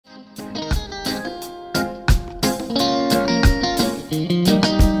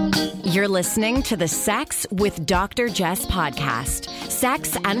You're listening to the Sex with Dr. Jess podcast.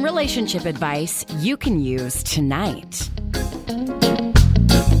 Sex and relationship advice you can use tonight.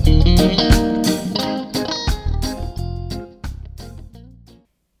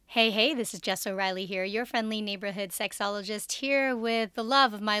 Hey, this is Jess O'Reilly here, your friendly neighborhood sexologist, here with the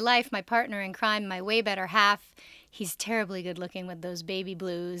love of my life, my partner in crime, my way better half. He's terribly good looking with those baby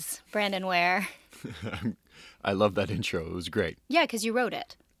blues. Brandon Ware. I love that intro. It was great. Yeah, because you wrote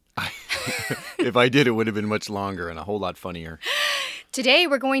it. If I did, it would have been much longer and a whole lot funnier. Today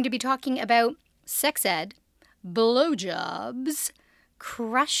we're going to be talking about sex ed, blowjobs,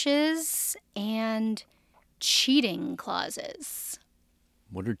 crushes, and cheating clauses.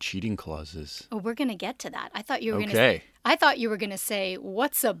 What are cheating clauses? Oh, we're going to get to that. I thought you were Okay. going to say,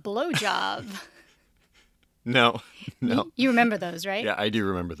 what's a blowjob? No. You remember those, right? Yeah, I do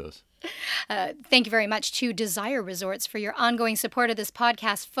remember those. Thank you very much to Desire Resorts for your ongoing support of this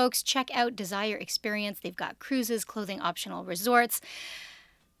podcast. Folks, check out Desire Experience. They've got cruises, clothing optional resorts.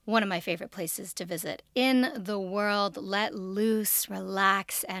 One of my favorite places to visit in the world. Let loose,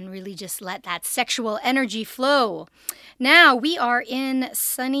 relax, and really just let that sexual energy flow. Now, we are in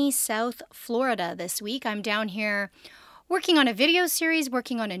sunny South Florida this week. I'm down here working on a video series,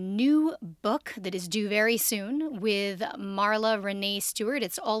 working on a new book that is due very soon with Marla Renee Stewart.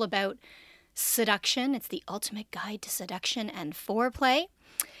 It's all about seduction. It's the ultimate guide to seduction and foreplay.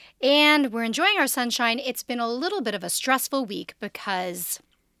 And we're enjoying our sunshine. It's been a little bit of a stressful week because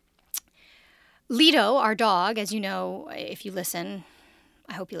Lido, our dog, as you know, if you listen,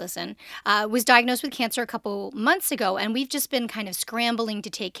 I hope you listen, was diagnosed with cancer a couple months ago, and we've just been kind of scrambling to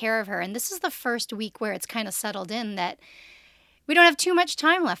take care of her. And this is the first week where it's kind of settled in that we don't have too much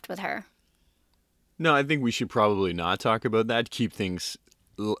time left with her. No, I think we should probably not talk about that. Keep things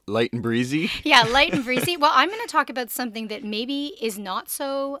light and breezy. Yeah, light and breezy. Well, I'm going to talk about something that maybe is not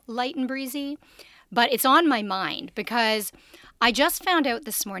so light and breezy, but it's on my mind because I just found out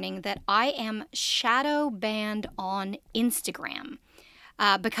this morning that I am shadow banned on Instagram.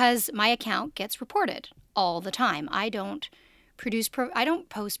 Because my account gets reported all the time. I don't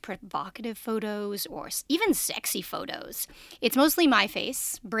post provocative photos or even sexy photos. It's mostly my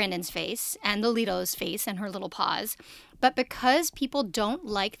face, Brandon's face, and the Lido's face and her little paws. But because people don't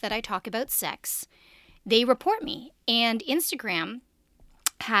like that I talk about sex, they report me. And Instagram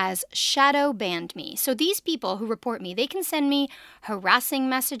has shadow banned me. So these people who report me, they can send me harassing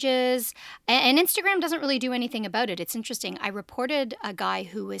messages, and Instagram doesn't really do anything about it. It's interesting. I reported a guy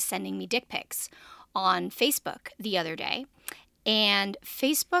who was sending me dick pics on Facebook the other day, and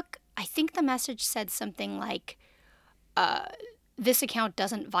Facebook, I think the message said something like, this account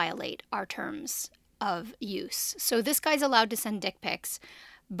doesn't violate our terms of use. So this guy's allowed to send dick pics,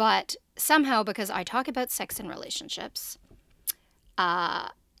 but somehow, because I talk about sex and relationships,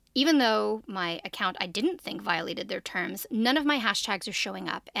 even though my account I didn't think violated their terms, none of my hashtags are showing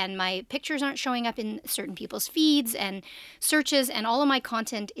up, and my pictures aren't showing up in certain people's feeds and searches, and all of my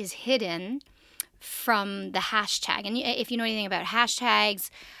content is hidden from the hashtag. And if you know anything about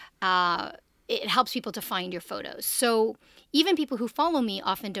hashtags, it helps people to find your photos. So even people who follow me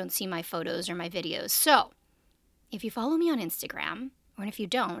often don't see my photos or my videos. So if you follow me on Instagram, or if you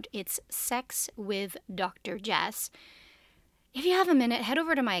don't, it's Sex with Dr. Jess. If you have a minute, head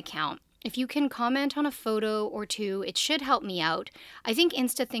over to my account. If you can comment on a photo or two, it should help me out. I think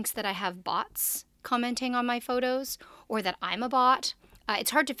Insta thinks that I have bots commenting on my photos or that I'm a bot.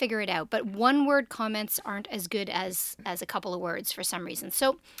 It's hard to figure it out, but one-word comments aren't as good as a couple of words for some reason.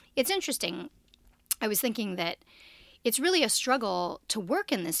 So it's interesting. I was thinking that it's really a struggle to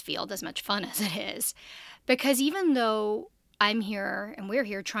work in this field, as much fun as it is, because even though I'm here and we're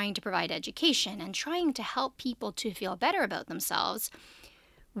here trying to provide education and trying to help people to feel better about themselves,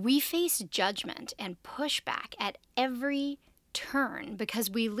 we face judgment and pushback at every turn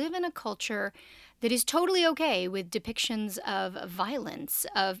because we live in a culture that is totally okay with depictions of violence,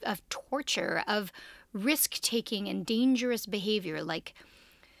 of torture, of risk-taking and dangerous behavior like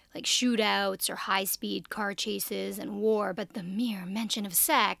shootouts or high-speed car chases and war, but the mere mention of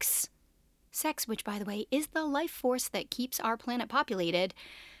sex, which, by the way, is the life force that keeps our planet populated,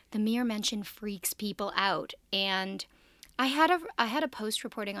 the mere mention freaks people out. And I had a post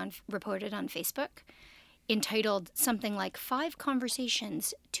reported on Facebook entitled something like 5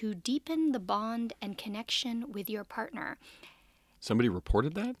 Conversations to Deepen the Bond and Connection with Your Partner. Somebody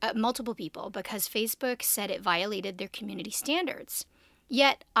reported that? Multiple people, because Facebook said it violated their community standards.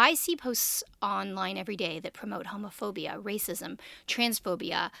 Yet, I see posts online every day that promote homophobia, racism,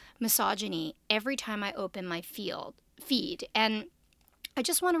 transphobia, misogyny every time I open my feed. And I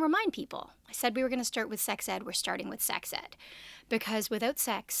just want to remind people, I said we were going to start with sex ed, we're starting with sex ed. Because without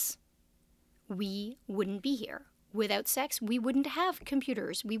sex, we wouldn't be here. Without sex, we wouldn't have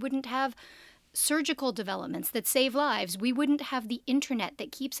computers. We wouldn't have surgical developments that save lives. We wouldn't have the internet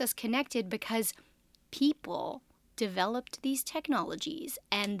that keeps us connected because people developed these technologies,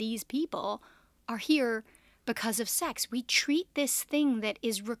 and these people are here because of sex. We treat this thing that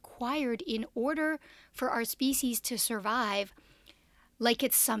is required in order for our species to survive like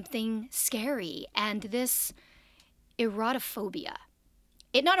it's something scary. And this erotophobia,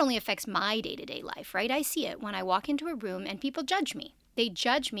 it not only affects my day-to-day life, right? I see it when I walk into a room and people judge me. They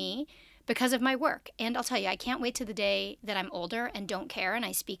judge me because of my work. And I'll tell you, I can't wait to the day that I'm older and don't care and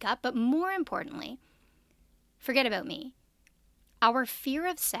I speak up. But more importantly, forget about me. Our fear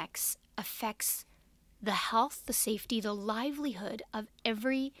of sex affects the health, the safety, the livelihood of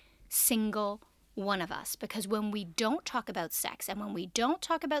every single one of us. Because when we don't talk about sex, and when we don't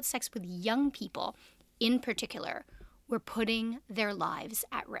talk about sex with young people in particular, we're putting their lives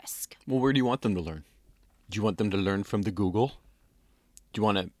at risk. Well, where do you want them to learn? Do you want them to learn from the Google? Do you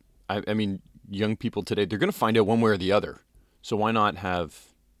want to, I mean, young people today, they're going to find out one way or the other. So why not have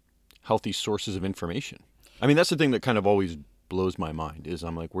healthy sources of information? I mean, that's the thing that kind of always blows my mind is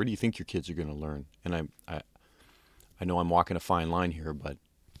I'm like, where do you think your kids are going to learn? And I know I'm walking a fine line here, but.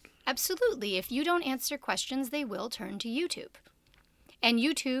 Absolutely. If you don't answer questions, they will turn to YouTube. And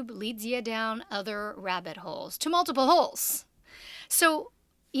YouTube leads you down other rabbit holes, to multiple holes. So,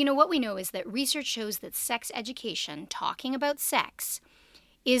 what we know is that research shows that sex education, talking about sex,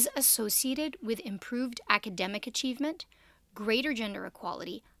 is associated with improved academic achievement, greater gender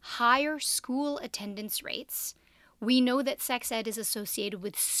equality, higher school attendance rates. We know that sex ed is associated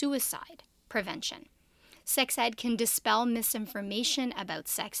with suicide prevention. Sex ed can dispel misinformation about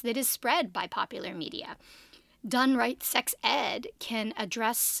sex that is spread by popular media. Done right, sex ed can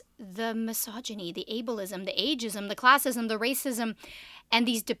address the misogyny, the ableism, the ageism, the classism, the racism, and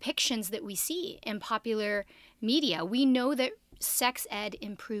these depictions that we see in popular media. We know that sex ed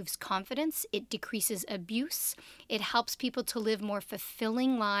improves confidence, it decreases abuse, it helps people to live more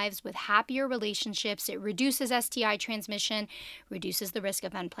fulfilling lives with happier relationships, it reduces STI transmission, reduces the risk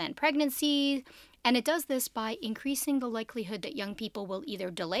of unplanned pregnancy, and it does this by increasing the likelihood that young people will either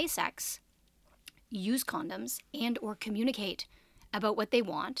delay sex, use condoms, and or communicate about what they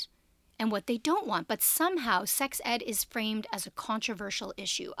want and what they don't want. But somehow sex ed is framed as a controversial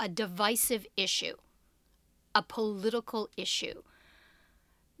issue, a divisive issue, a political issue.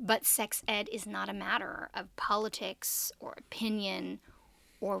 But sex ed is not a matter of politics or opinion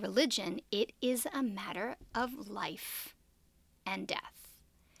or religion. It is a matter of life and death.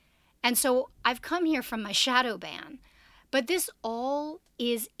 And so I've come here from my shadow ban, but this all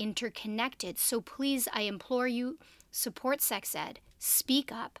is interconnected. So please, I implore you, support sex ed,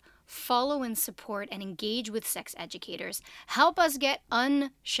 speak up, follow and support and engage with sex educators. Help us get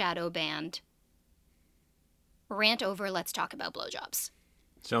unshadow banned. Rant over, let's talk about blowjobs.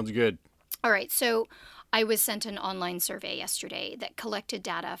 Sounds good. All right, so I was sent an online survey yesterday that collected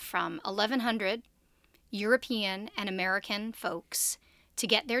data from 1,100 European and American folks to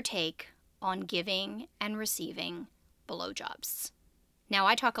get their take on giving and receiving blowjobs. Now,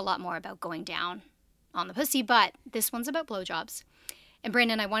 I talk a lot more about going down on the pussy, but this one's about blowjobs. And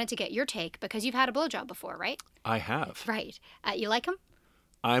Brandon, I wanted to get your take because you've had a blowjob before, right? I have. Right. You like them?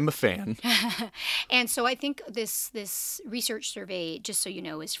 I'm a fan. And so I think this research survey, just so you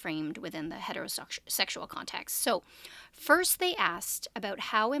know, is framed within the heterosexual context. So first they asked about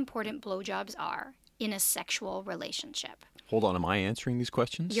how important blowjobs are in a sexual relationship. Hold on, am I answering these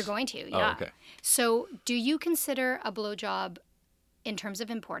questions? You're going to, yeah. Oh, okay. So do you consider a blowjob in terms of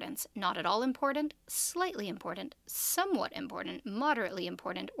importance, not at all important, slightly important, somewhat important, moderately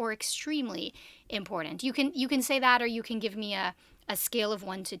important, or extremely important? You can say that, or you can give me a scale of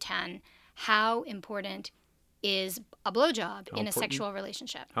 1 to 10. How important is a blowjob in a sexual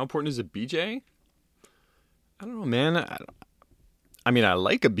relationship? How important is a BJ? I don't know, man. I mean, I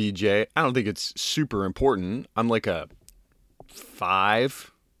like a BJ. I don't think it's super important. I'm like a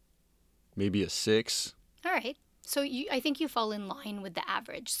 5, maybe a 6. All right. So I think you fall in line with the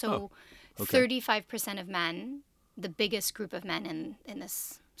average. So okay. 35% of men, the biggest group of men in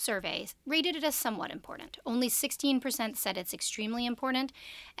this survey, rated it as somewhat important. Only 16% said it's extremely important,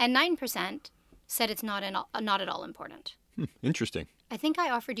 and 9% said it's not at all important. Interesting. I think I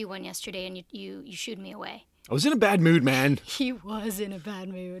offered you one yesterday, and you shooed me away. I was in a bad mood, man. He was in a bad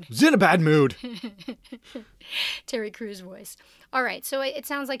mood. I was in a bad mood. Terry Crews voice. All right, so it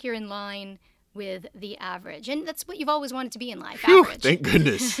sounds like you're in line with the average, and that's what you've always wanted to be in life. Whew, average. thank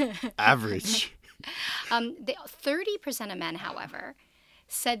goodness. Average. 30% of men, however,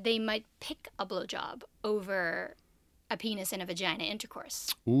 said they might pick a blowjob over a penis and a vagina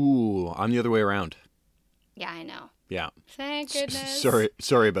intercourse. Ooh, I'm the other way around. Yeah, I know. Yeah. Thank goodness.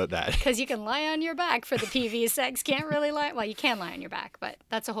 Sorry about that. Because you can lie on your back for the PV sex. Can't really lie. Well, you can lie on your back, but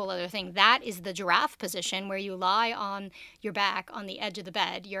that's a whole other thing. That is the giraffe position where you lie on your back on the edge of the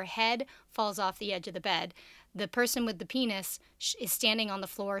bed. Your head falls off the edge of the bed. The person with the penis is standing on the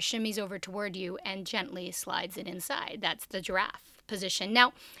floor, shimmies over toward you, and gently slides it inside. That's the giraffe position.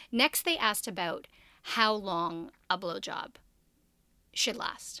 Now, next they asked about how long a blowjob should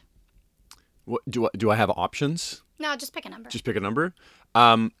last. What do I have options? No, just pick a number. Just pick a number.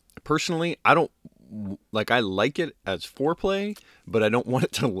 Personally, I don't I like it as foreplay, but I don't want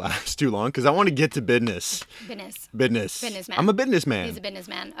it to last too long because I want to get to business. Businessman. I'm a businessman. He's a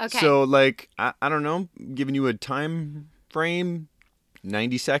businessman. Okay. So I don't know, giving you a time frame,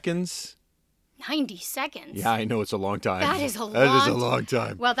 90 seconds. 90 seconds? Yeah, I know it's a long time. That is a long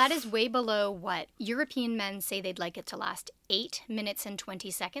time. Well, that is way below what European men say they'd like it to last 8 minutes and 20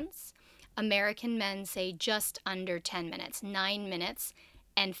 seconds. American men say just under 10 minutes, 9 minutes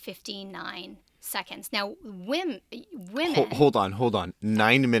and 59 seconds. Now, women... Hold on.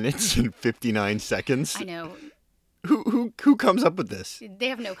 9 minutes and 59 seconds? I know. Who comes up with this? They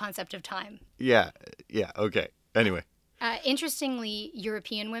have no concept of time. Yeah, okay. Anyway. Interestingly,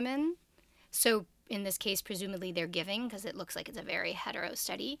 European women, so in this case, presumably they're giving, because it looks like it's a very hetero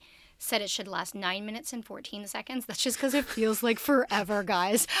study, said it should last 9 minutes and 14 seconds. That's just because it feels like forever,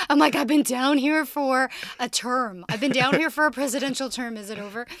 guys. I'm like, I've been down here for a term. I've been down here for a presidential term. Is it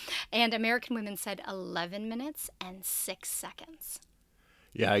over? And American women said 11 minutes and 6 seconds.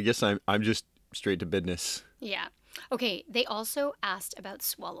 Yeah, I guess I'm just straight to business. Yeah. Okay, they also asked about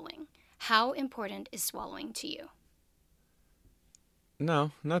swallowing. How important is swallowing to you?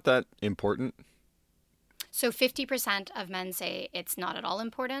 No, not that important. So 50% of men say it's not at all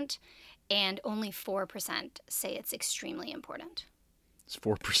important, and only 4% say it's extremely important.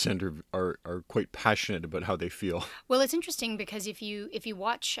 4% are quite passionate about how they feel. Well, it's interesting because if you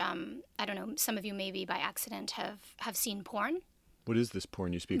watch, I don't know, some of you maybe by accident have seen porn. What is this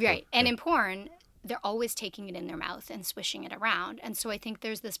porn you speak of? Right, and in porn, they're always taking it in their mouth and swishing it around, and so I think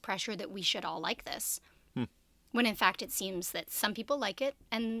there's this pressure that we should all like this. When in fact it seems that some people like it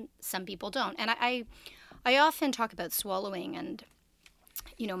and some people don't. And I often talk about swallowing, and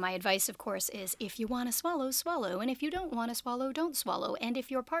my advice, of course, is if you want to swallow, swallow, and if you don't want to swallow, don't swallow. And if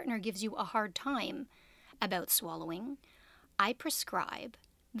your partner gives you a hard time about swallowing, I prescribe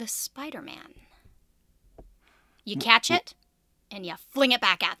the Spider-Man. You catch it and you fling it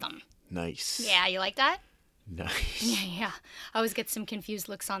back at them. Nice. Yeah, you like that? Nice. Yeah. I always get some confused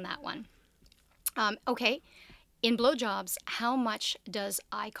looks on that one. Okay. In blowjobs, how much does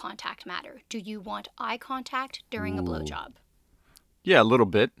eye contact matter? Do you want eye contact during a blowjob? Yeah, a little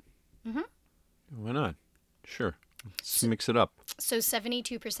bit. Mm-hmm. Why not? Sure. Let's mix it up. So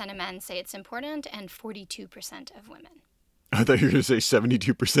 72% of men say it's important and 42% of women. I thought you were going to say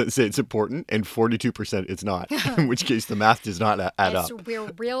 72% say it's important and 42% it's not, in which case the math does not add up.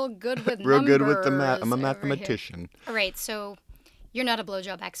 We're real good with real numbers. Good with the math. I'm a mathematician. All right, so you're not a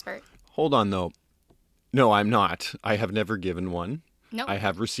blowjob expert. Hold on, though. No, I'm not. I have never given one. No. I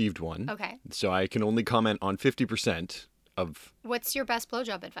have received one. Okay. So I can only comment on 50% of... What's your best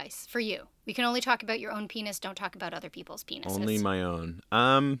blowjob advice for you? We can only talk about your own penis. Don't talk about other people's penises. Only my own.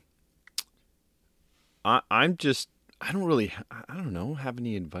 I'm just... I don't know, have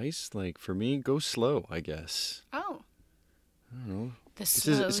any advice. Like, for me, go slow, I guess. Oh. I don't know.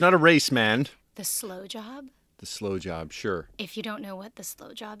 It's not a race, man. The slow job? The slow job, sure. If you don't know what the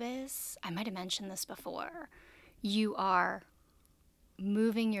slow job is, I might have mentioned this before. You are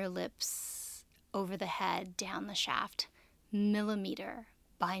moving your lips over the head, down the shaft, millimeter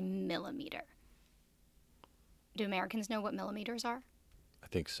by millimeter. Do Americans know what millimeters are? I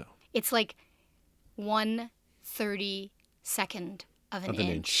think so. It's like 1/32 of an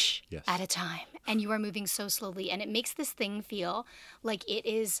inch yes. at a time. And you are moving so slowly. And it makes this thing feel like it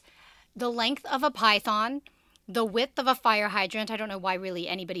is the length of a python, the width of a fire hydrant. I don't know why really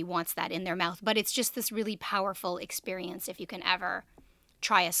anybody wants that in their mouth, but it's just this really powerful experience if you can ever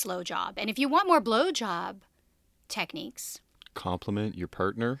try a slow job. And if you want more blowjob techniques. Compliment your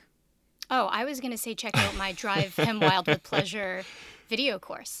partner. Oh, I was going to say check out my Drive Him Wild with Pleasure video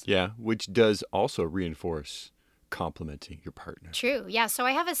course. Yeah, which does also reinforce complimenting your partner. True. Yeah. So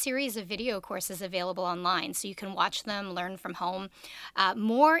I have a series of video courses available online so you can watch them, learn from home.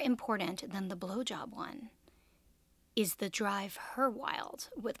 More important than the blowjob one is the Drive Her Wild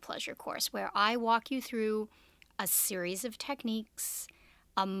with Pleasure course, where I walk you through a series of techniques.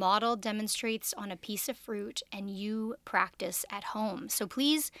 A model demonstrates on a piece of fruit and you practice at home. So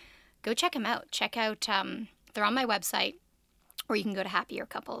please go check them out. Check out They're on my website, or you can go to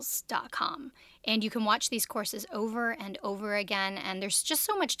happiercouples.com. And you can watch these courses over and over again. And there's just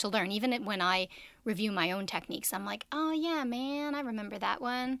so much to learn. Even when I review my own techniques, I'm like, oh, yeah, man, I remember that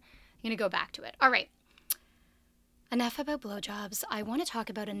one. I'm going to go back to it. All right. Enough about blowjobs. I want to talk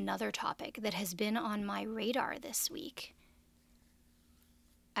about another topic that has been on my radar this week.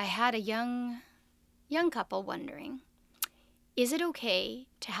 I had a young couple wondering, is it okay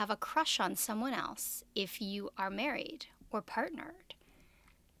to have a crush on someone else if you are married or partnered?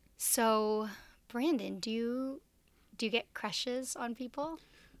 So, Brandon, do you get crushes on people?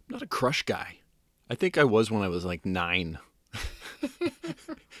 I'm not a crush guy. I think I was when I was like 9.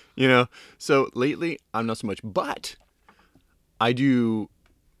 So lately I'm not so much, but I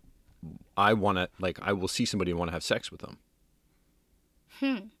will see somebody and want to have sex with them.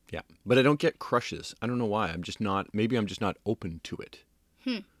 Yeah, but I don't get crushes. I don't know why. Maybe I'm just not open to it.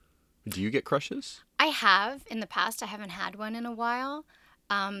 Do you get crushes? I have in the past. I haven't had one in a while.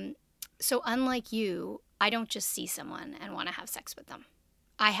 So unlike you, I don't just see someone and want to have sex with them.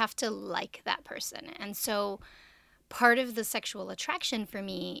 I have to like that person. And so part of the sexual attraction for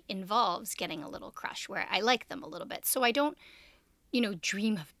me involves getting a little crush where I like them a little bit. So I don't,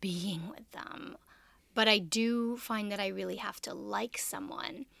 dream of being with them. But I do find that I really have to like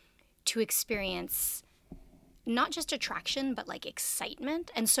someone to experience not just attraction, but like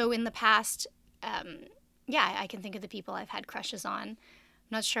excitement. And so in the past, I can think of the people I've had crushes on. I'm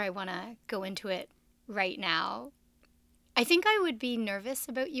not sure I want to go into it right now. I think I would be nervous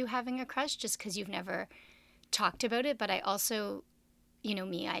about you having a crush just because you've never talked about it. But I also,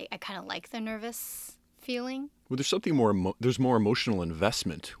 I kind of like the nervous feeling. Well, there's something more, there's more emotional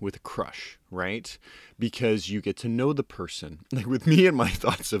investment with a crush, right? Because you get to know the person. Like with me and my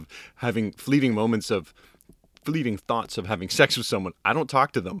thoughts of having fleeting thoughts of having sex with someone, I don't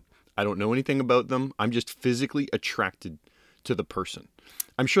talk to them. I don't know anything about them. I'm just physically attracted to the person.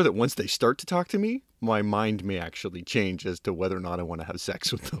 I'm sure that once they start to talk to me, my mind may actually change as to whether or not I want to have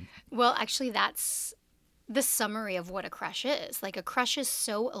sex with them. Well, actually, that's the summary of what a crush is. Like a crush is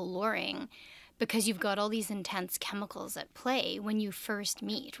so alluring because you've got all these intense chemicals at play when you first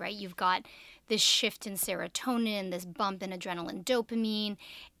meet, right? You've got this shift in serotonin, this bump in adrenaline, dopamine,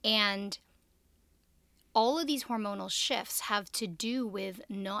 and all of these hormonal shifts have to do with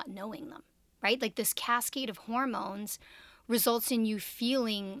not knowing them, right? Like this cascade of hormones results in you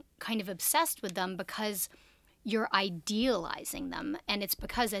feeling kind of obsessed with them because you're idealizing them. And it's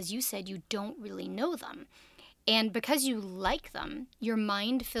because, as you said, you don't really know them. And because you like them, your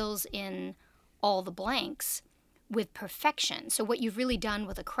mind fills in all the blanks with perfection. So what you've really done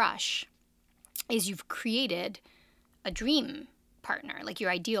with a crush is you've created a dream partner, like your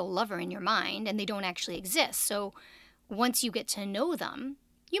ideal lover in your mind, and they don't actually exist. So once you get to know them,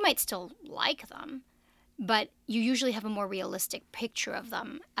 you might still like them, but you usually have a more realistic picture of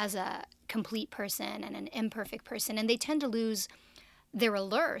them as a complete person and an imperfect person, and they tend to lose their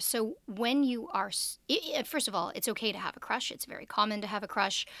allure. So when you are, first of all, it's okay to have a crush. It's very common to have a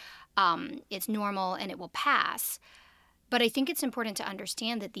crush. It's normal and it will pass. But I think it's important to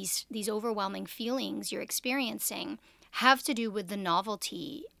understand that these overwhelming feelings you're experiencing have to do with the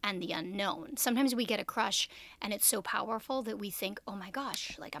novelty and the unknown. Sometimes we get a crush and it's so powerful that we think, oh my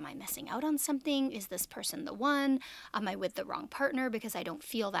gosh, like, am I missing out on something? Is this person the one? Am I with the wrong partner because I don't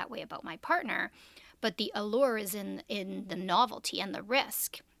feel that way about my partner? But the allure is in the novelty and the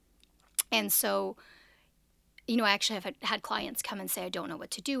risk. And so, I actually have had clients come and say, I don't know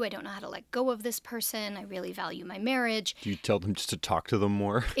what to do. I don't know how to let go of this person. I really value my marriage. Do you tell them just to talk to them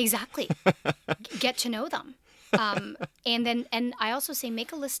more? Exactly. Get to know them. And I also say,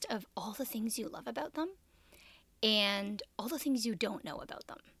 make a list of all the things you love about them and all the things you don't know about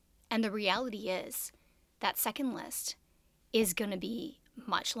them. And the reality is that second list is going to be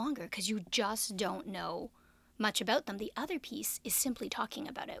much longer because you just don't know much about them. The other piece is simply talking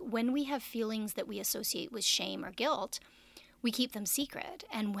about it. When we have feelings that we associate with shame or guilt, we keep them secret.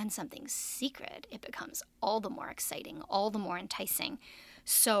 And when something's secret, it becomes all the more exciting, all the more enticing.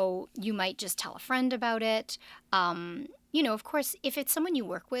 So you might just tell a friend about it. Of course, if it's someone you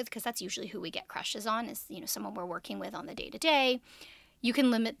work with, because that's usually who we get crushes on, is, someone we're working with on the day-to-day, you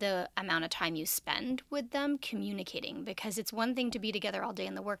can limit the amount of time you spend with them communicating, because it's one thing to be together all day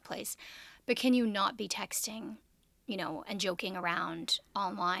in the workplace, but can you not be texting, and joking around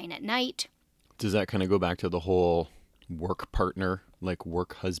online at night? Does that kind of go back to the whole work partner, like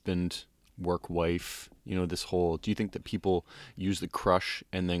work husband, work wife, this whole, do you think that people use the crush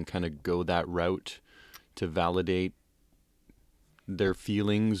and then kind of go that route to validate their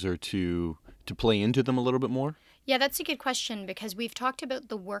feelings or to play into them a little bit more? Yeah, that's a good question because we've talked about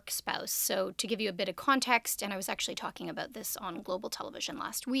the work spouse. So, to give you a bit of context, and I was actually talking about this on Global Television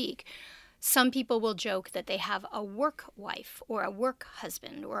last week, some people will joke that they have a work wife or a work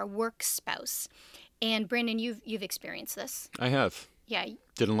husband or a work spouse. And Brandon, you've experienced this. I have. Yeah,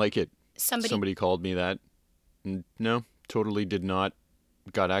 Didn't like it. somebody Somebody called me that. No, totally did not.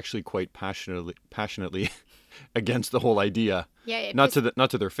 Got actually quite passionately against the whole idea. yeah, Not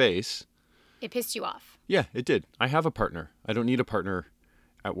to their face. it pissed you off. Yeah, it did. I have a partner. I don't need a partner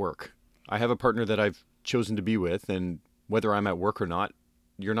at work. I have a partner that I've chosen to be with, and whether I'm at work or not,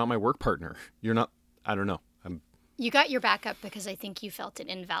 you're not my work partner. You're not. I don't know. You got your back up because I think you felt it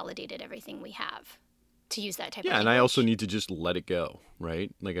invalidated everything we have, to use that type of Yeah, and I language. also need to just let it go,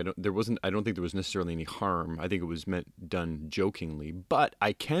 right? Like I don't think there was necessarily any harm. I think it was done jokingly, but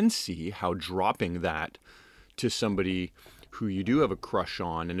I can see how dropping that to somebody who you do have a crush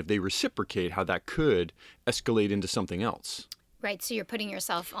on, and if they reciprocate, how that could escalate into something else. Right, so you're putting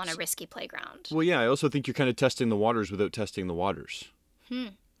yourself on a risky playground. Well, yeah, I also think you're kind of testing the waters without testing the waters.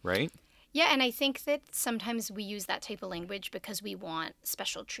 Right? Yeah, and I think that sometimes we use that type of language because we want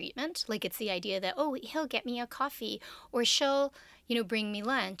special treatment. Like it's the idea that, oh, he'll get me a coffee or she'll, bring me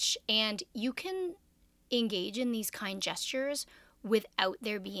lunch. And you can engage in these kind gestures without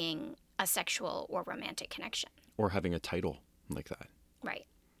there being a sexual or romantic connection. Or having a title like that. Right.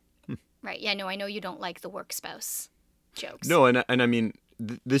 Right. Yeah, no, I know you don't like the work spouse jokes. No, and I mean,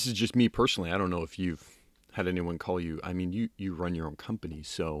 this is just me personally. I don't know if you've had anyone call you. I mean, you run your own company,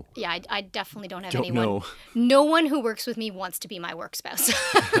 so Yeah, I definitely don't have don't anyone. know. No one who works with me wants to be my work spouse.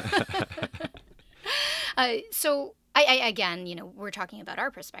 So I again, we're talking about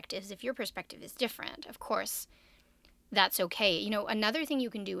our perspectives. If your perspective is different, of course, that's okay. Another thing you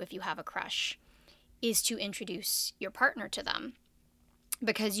can do if you have a crush is to introduce your partner to them,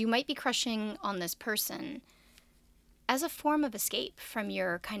 because you might be crushing on this person as a form of escape from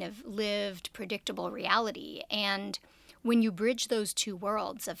your kind of lived, predictable reality. And when you bridge those two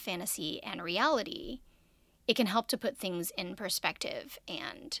worlds of fantasy and reality, it can help to put things in perspective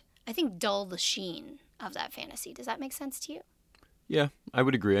and I think dull the sheen of that fantasy. Does that make sense to you? Yeah, I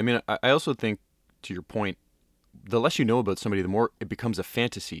would agree. I mean, I also think, to your point, the less you know about somebody, the more it becomes a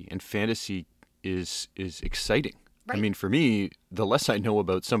fantasy, and fantasy is exciting. Right. I mean, for me, the less I know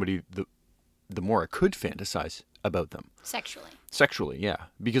about somebody, the more I could fantasize about them. Sexually, yeah.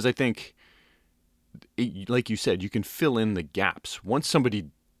 Because I think, like you said, you can fill in the gaps. Once somebody,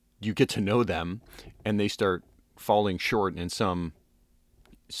 you get to know them, and they start falling short in some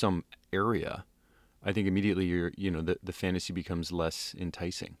area, I think immediately the fantasy becomes less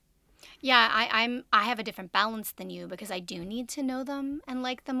enticing. Yeah, I have a different balance than you because I do need to know them and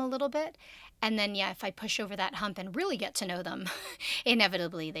like them a little bit. And then, yeah, if I push over that hump and really get to know them,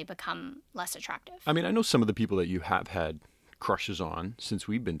 inevitably they become less attractive. I mean, I know some of the people that you have had crushes on since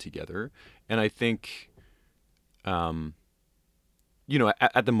we've been together, and I think, at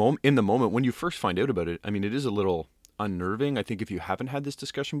the moment, in the moment when you first find out about it, I mean, it is a little unnerving. I think if you haven't had this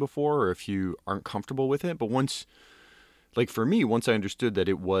discussion before, or if you aren't comfortable with it, but once, like for me, once I understood that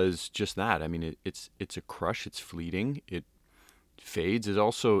it was just that, I mean, it's a crush, it's fleeting, it fades. It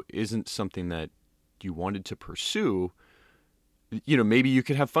also isn't something that you wanted to pursue. Maybe you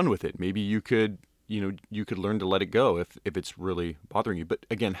could have fun with it. Maybe you could learn to let it go if it's really bothering you. But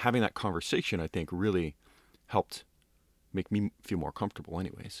again, having that conversation, I think, really helped make me feel more comfortable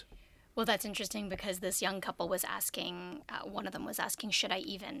anyways. Well, that's interesting because this young couple was asking, one of them was asking, should I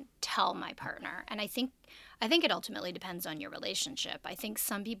even tell my partner? And I think it ultimately depends on your relationship. I think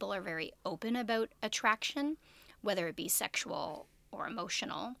some people are very open about attraction, whether it be sexual or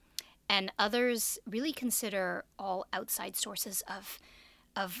emotional, and others really consider all outside sources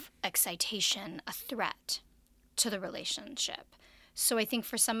of excitation a threat to the relationship. So I think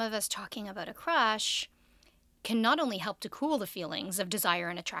for some of us, talking about a crush can not only help to cool the feelings of desire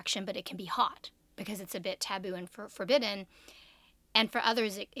and attraction, but it can be hot because it's a bit taboo and forbidden. And for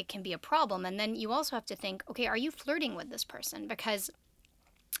others, it can be a problem. And then you also have to think, okay, are you flirting with this person? Because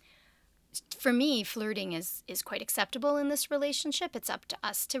for me, flirting is quite acceptable in this relationship. It's up to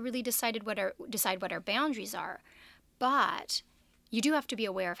us to really decide what our boundaries are. But you do have to be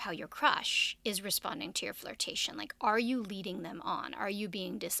aware of how your crush is responding to your flirtation. Like, are you leading them on? Are you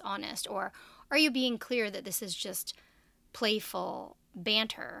being dishonest? Or are you being clear that this is just playful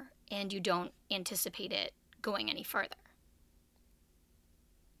banter and you don't anticipate it going any further?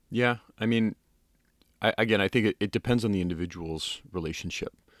 Yeah, I mean, I think it depends on the individual's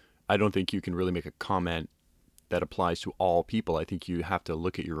relationship. I don't think you can really make a comment that applies to all people. I think you have to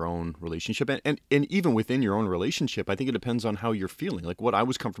look at your own relationship. And even within your own relationship, I think it depends on how you're feeling. Like what I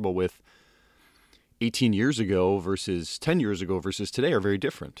was comfortable with 18 years ago versus 10 years ago versus today are very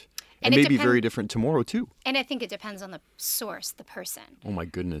different. And And maybe very different tomorrow, too. And I think it depends on the source, the person. Oh, my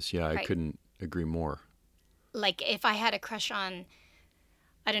goodness. Yeah, I Right. couldn't agree more. Like if I had a crush on,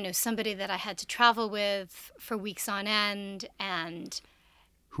 I don't know, somebody that I had to travel with for weeks on end and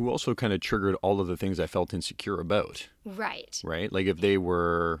Who also kind of triggered all of the things I felt insecure about, right. right? Like if they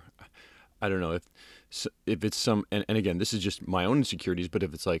were, I don't know, if it's some, and again, this is just my own insecurities, but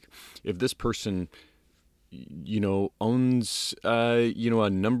if it's like, if this person, owns, a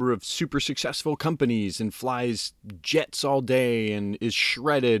number of super successful companies and flies jets all day and is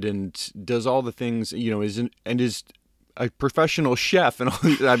shredded and does all the things, is a professional chef and all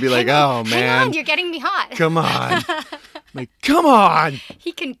these, I'd be like, oh man, Hang on, you're getting me hot. come on. Like, come on.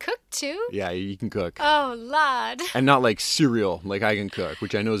 He can cook too? Yeah, you can cook. Oh, lad. And not like cereal, like I can cook,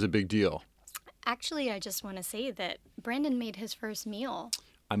 which I know is a big deal. Actually, I just want to say that Brandon made his first meal.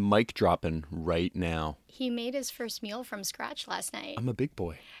 I'm mic dropping right now. He made his first meal from scratch last night. I'm a big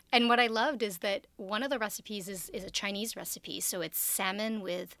boy. And what I loved is that one of the recipes is a Chinese recipe. So it's salmon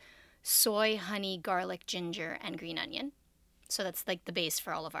with soy, honey, garlic, ginger, and green onion. So that's like the base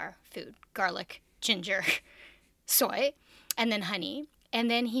for all of our food. Garlic, ginger, soy, and then honey. And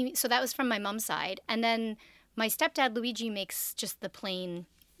then so that was from my mom's side. And then my stepdad, Luigi, makes just the plain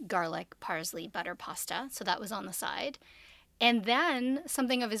garlic, parsley, butter pasta. So that was on the side. And then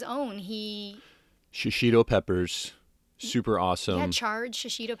something of his own, Shishito peppers, super awesome. Yeah, charred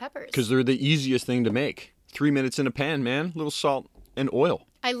shishito peppers. Because they're the easiest thing to make. 3 minutes in a pan, man. Little salt and oil.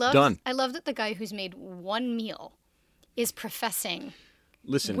 Done. I love that the guy who's made one meal is professing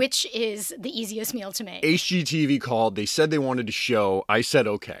Listen, which is the easiest meal to make. HGTV called. They said they wanted to show. I said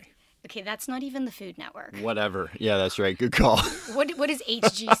okay. Okay, that's not even the Food Network. Whatever. Yeah, that's right. Good call. What is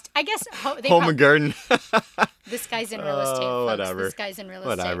HG? I guess Home and Garden. This guy's in real estate, folks. Whatever. This guy's in real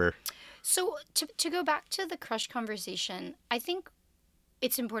estate. Whatever. So to go back to the crush conversation, I think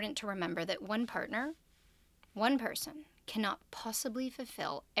it's important to remember that one partner, one person, cannot possibly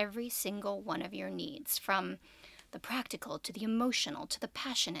fulfill every single one of your needs, from the practical to the emotional to the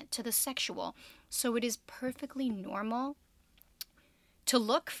passionate to the sexual. So it is perfectly normal to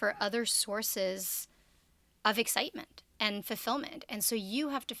look for other sources of excitement and fulfillment. And so you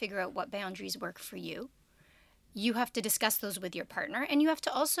have to figure out what boundaries work for you. You have to discuss those with your partner, and you have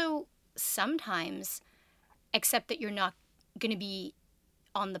to also sometimes accept that you're not going to be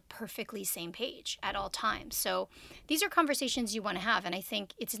on the perfectly same page at all times. So these are conversations you want to have. And I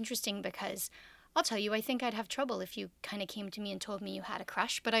think it's interesting because I'll tell you, I think I'd have trouble if you kind of came to me and told me you had a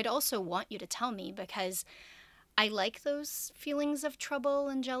crush, but I'd also want you to tell me because I like those feelings of trouble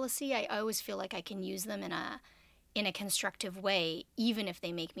and jealousy. I always feel like I can use them in a constructive way, even if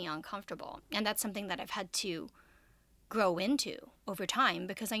they make me uncomfortable. And that's something that I've had to grow into over time,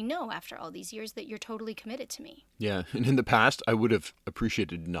 because I know after all these years that you're totally committed to me. Yeah. And in the past, I would have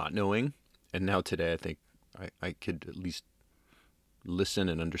appreciated not knowing. And now today, I think I could at least listen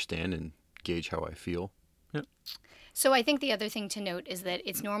and understand and gauge how I feel. Yeah. So I think the other thing to note is that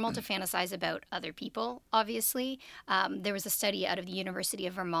it's normal to fantasize about other people, obviously. There was a study out of the University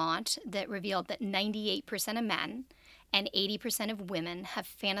of Vermont that revealed that 98% of men and 80% of women have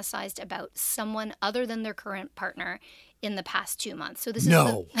fantasized about someone other than their current partner in the past 2 months. So this is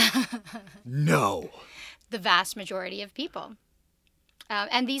No. the vast majority of people.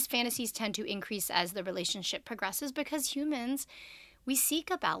 And these fantasies tend to increase as the relationship progresses because humans, we seek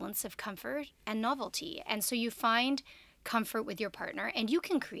a balance of comfort and novelty. And so you find comfort with your partner, and you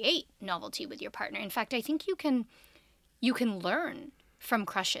can create novelty with your partner. In fact, I think you can learn from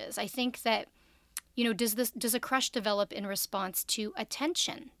crushes. I think that, does a crush develop in response to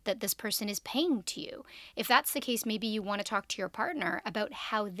attention that this person is paying to you? If that's the case, maybe you want to talk to your partner about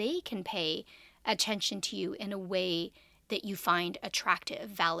how they can pay attention to you in a way that you find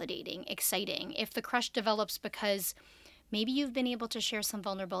attractive, validating, exciting. If the crush develops because maybe you've been able to share some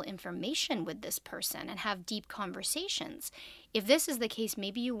vulnerable information with this person and have deep conversations. If this is the case,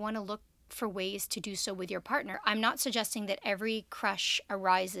 maybe you want to look for ways to do so with your partner. I'm not suggesting that every crush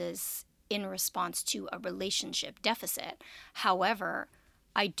arises in response to a relationship deficit. However,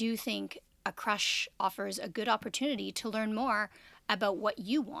 I do think a crush offers a good opportunity to learn more about what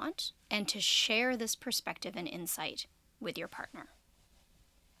you want and to share this perspective and insight with your partner.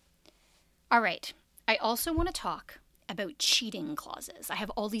 All right. I also want to talk about cheating clauses. I have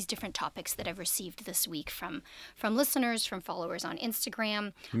all these different topics that I've received this week from listeners, from followers on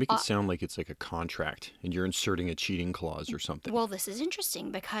Instagram. You make it sound like it's like a contract and you're inserting a cheating clause or something. Well, this is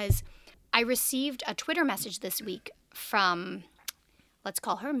interesting because I received a Twitter message this week from, let's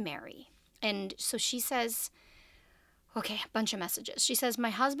call her Mary. And so she says, Okay, a bunch of messages. She says, my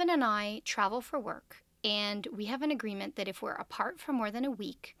husband and I travel for work, and we have an agreement that if we're apart for more than a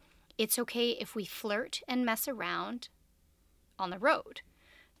week, it's okay if we flirt and mess around on the road.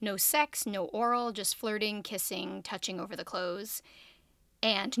 No sex, no oral, just flirting, kissing, touching over the clothes,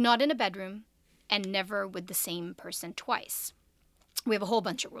 and not in a bedroom, and never with the same person twice. We have a whole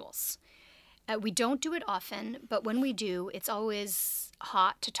bunch of rules. We don't do it often, but when we do, it's always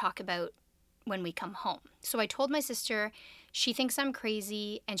hot to talk about when we come home. So I told my sister, she thinks I'm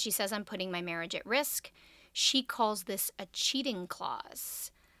crazy, and she says I'm putting my marriage at risk. She calls this a cheating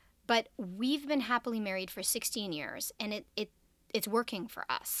clause. But we've been happily married for 16 years, and it's working for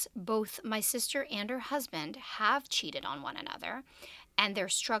us. Both my sister and her husband have cheated on one another, and they're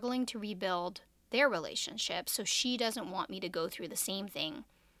struggling to rebuild their relationship, so she doesn't want me to go through the same thing.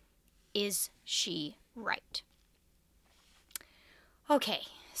 Is she right? Okay,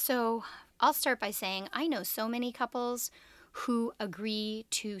 so I'll start by saying I know so many couples who agree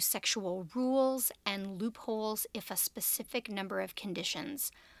to sexual rules and loopholes if a specific number of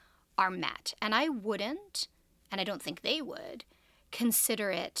conditions are met. And I wouldn't, and I don't think they would,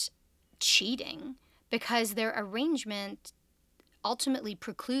 consider it cheating because their arrangement ultimately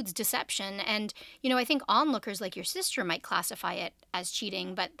precludes deception. And, I think onlookers like your sister might classify it as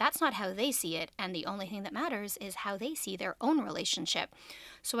cheating, but that's not how they see it. And the only thing that matters is how they see their own relationship.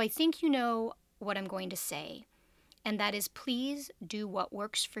 So I think you know what I'm going to say. And that is, please do what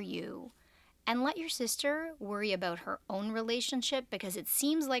works for you. And let your sister worry about her own relationship, because it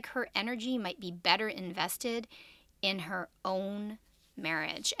seems like her energy might be better invested in her own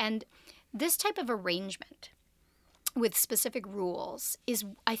marriage. And this type of arrangement with specific rules is,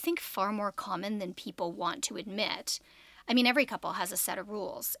 I think, far more common than people want to admit. I mean, every couple has a set of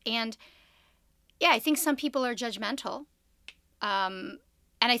rules. And yeah, I think some people are judgmental. And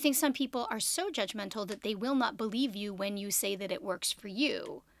I think some people are so judgmental that they will not believe you when you say that it works for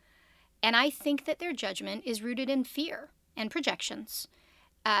you. And I think that their judgment is rooted in fear and projections.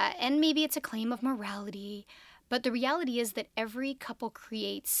 And maybe it's a claim of morality. But the reality is that every couple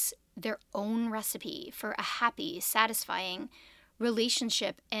creates their own recipe for a happy, satisfying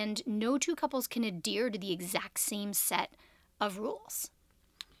relationship. And no two couples can adhere to the exact same set of rules.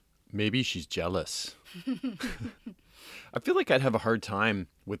 Maybe she's jealous. I feel like I'd have a hard time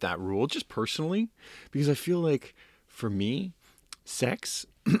with that rule, just personally, because I feel like for me, sex,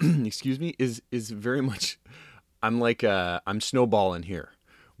 excuse me, is very much, I'm snowballing here,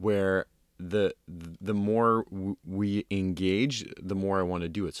 where the more we engage, the more I want to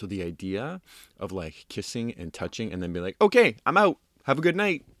do it. So the idea of like kissing and touching and then be like, okay, I'm out, have a good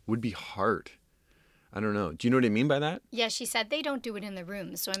night, would be hard. I don't know. Do you know what I mean by that? Yeah, she said they don't do it in the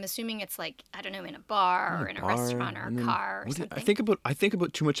room. So I'm assuming it's like, I don't know, in a bar or in a restaurant or a car or something. I think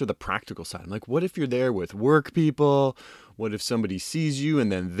about too much of the practical side. I'm like, what if you're there with work people? What if somebody sees you and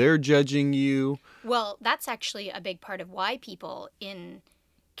then they're judging you? Well, that's actually a big part of why people in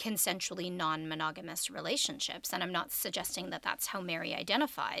consensually non-monogamous relationships, and I'm not suggesting that that's how Mary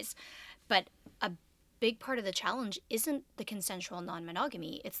identifies, but a big part of the challenge isn't the consensual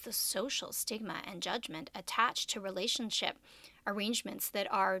non-monogamy, it's the social stigma and judgment attached to relationship arrangements that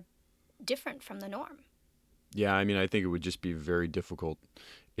are different from the norm. Yeah, I mean, I think it would just be very difficult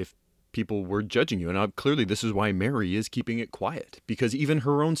if people were judging you. And clearly this is why Mary is keeping it quiet, because even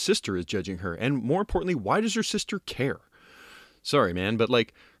her own sister is judging her. And more importantly, why does her sister care? Sorry, man, but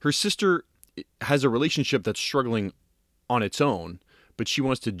like her sister has a relationship that's struggling on its own, but she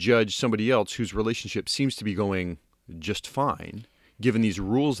wants to judge somebody else whose relationship seems to be going just fine, given these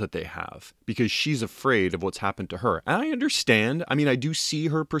rules that they have, because she's afraid of what's happened to her. And I understand. I mean, I do see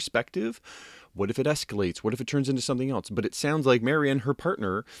her perspective. What if it escalates? What if it turns into something else? But it sounds like Mary and her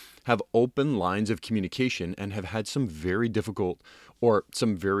partner have open lines of communication and have had some very difficult or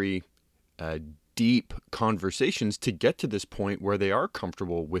some very deep conversations to get to this point where they are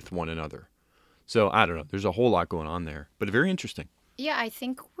comfortable with one another. So I don't know. There's a whole lot going on there, but very interesting. Yeah, I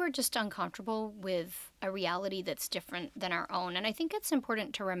think we're just uncomfortable with a reality that's different than our own. And I think it's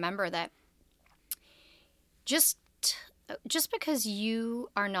important to remember that just because you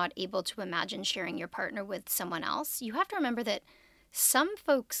are not able to imagine sharing your partner with someone else, you have to remember that some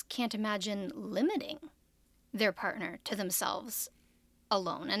folks can't imagine limiting their partner to themselves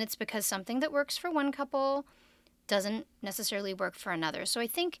alone. And it's because something that works for one couple doesn't necessarily work for another. So I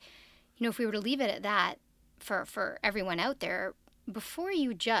think, if we were to leave it at that for everyone out there, before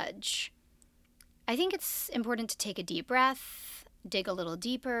you judge, I think it's important to take a deep breath, dig a little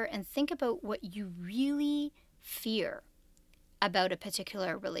deeper, and think about what you really fear about a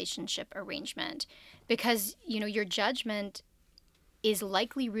particular relationship arrangement. Because, your judgment is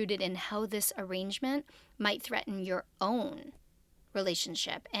likely rooted in how this arrangement might threaten your own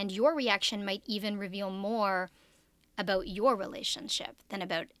relationship, and your reaction might even reveal more about your relationship than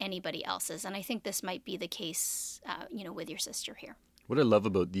about anybody else's. And I think this might be the case, with your sister here. What I love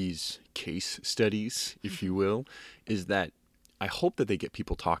about these case studies, if you will, is that I hope that they get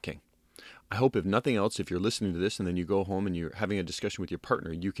people talking. I hope, if nothing else, if you're listening to this and then you go home and you're having a discussion with your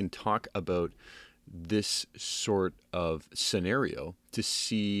partner, you can talk about this sort of scenario to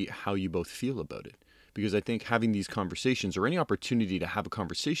see how you both feel about it. Because I think having these conversations, or any opportunity to have a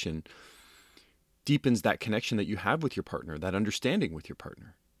conversation, deepens that connection that you have with your partner, that understanding with your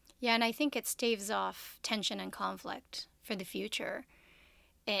partner. Yeah, and I think it staves off tension and conflict for the future.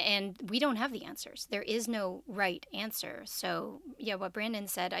 And we don't have the answers. There is no right answer. So, yeah, what Brandon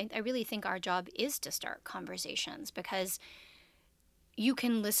said, I really think our job is to start conversations, because you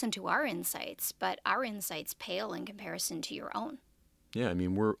can listen to our insights, but our insights pale in comparison to your own. Yeah, I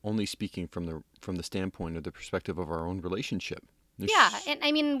mean, we're only speaking from the standpoint or the perspective of our own relationship. Yeah, and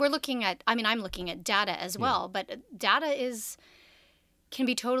I mean, I'm looking at data as well, but data can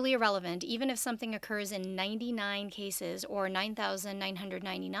be totally irrelevant, even if something occurs in 99 cases or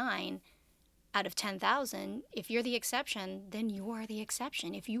 9,999 out of 10,000. If you're the exception, then you are the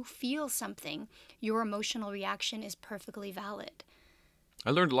exception. If you feel something, your emotional reaction is perfectly valid.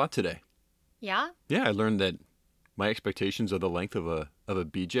 I learned a lot today. Yeah? Yeah, I learned that my expectations of the length of a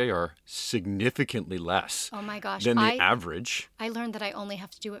BJ are significantly less Oh my gosh, than the average. I learned that I only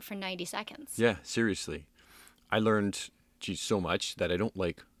have to do it for 90 seconds. Yeah, seriously. I learned, so much that I don't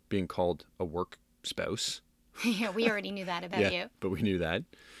like being called a work spouse. Yeah, we already knew that about you. But we knew that.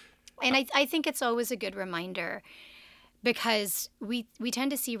 And I think it's always a good reminder, because we tend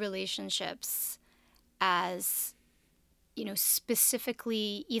to see relationships as,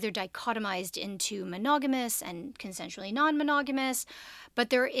 specifically either dichotomized into monogamous and consensually non-monogamous, but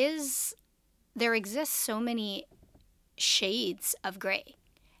there exists so many shades of gray.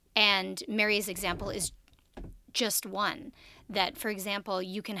 And Mary's example is just one. That, for example,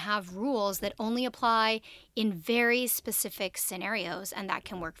 you can have rules that only apply in very specific scenarios, and that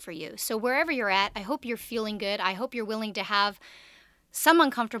can work for you. So wherever you're at, I hope you're feeling good. I hope you're willing to have some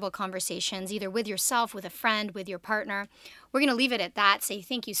uncomfortable conversations, either with yourself, with a friend, with your partner. We're going to leave it at that. Say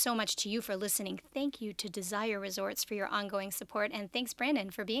thank you so much to you for listening. Thank you to Desire Resorts for your ongoing support. And thanks, Brandon,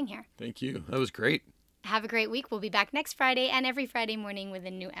 for being here. Thank you. That was great. Have a great week. We'll be back next Friday and every Friday morning with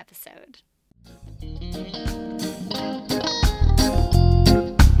a new episode.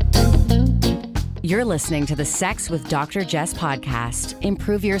 You're listening to the Sex with Dr. Jess podcast.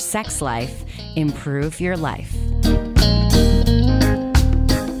 Improve your sex life. Improve your life.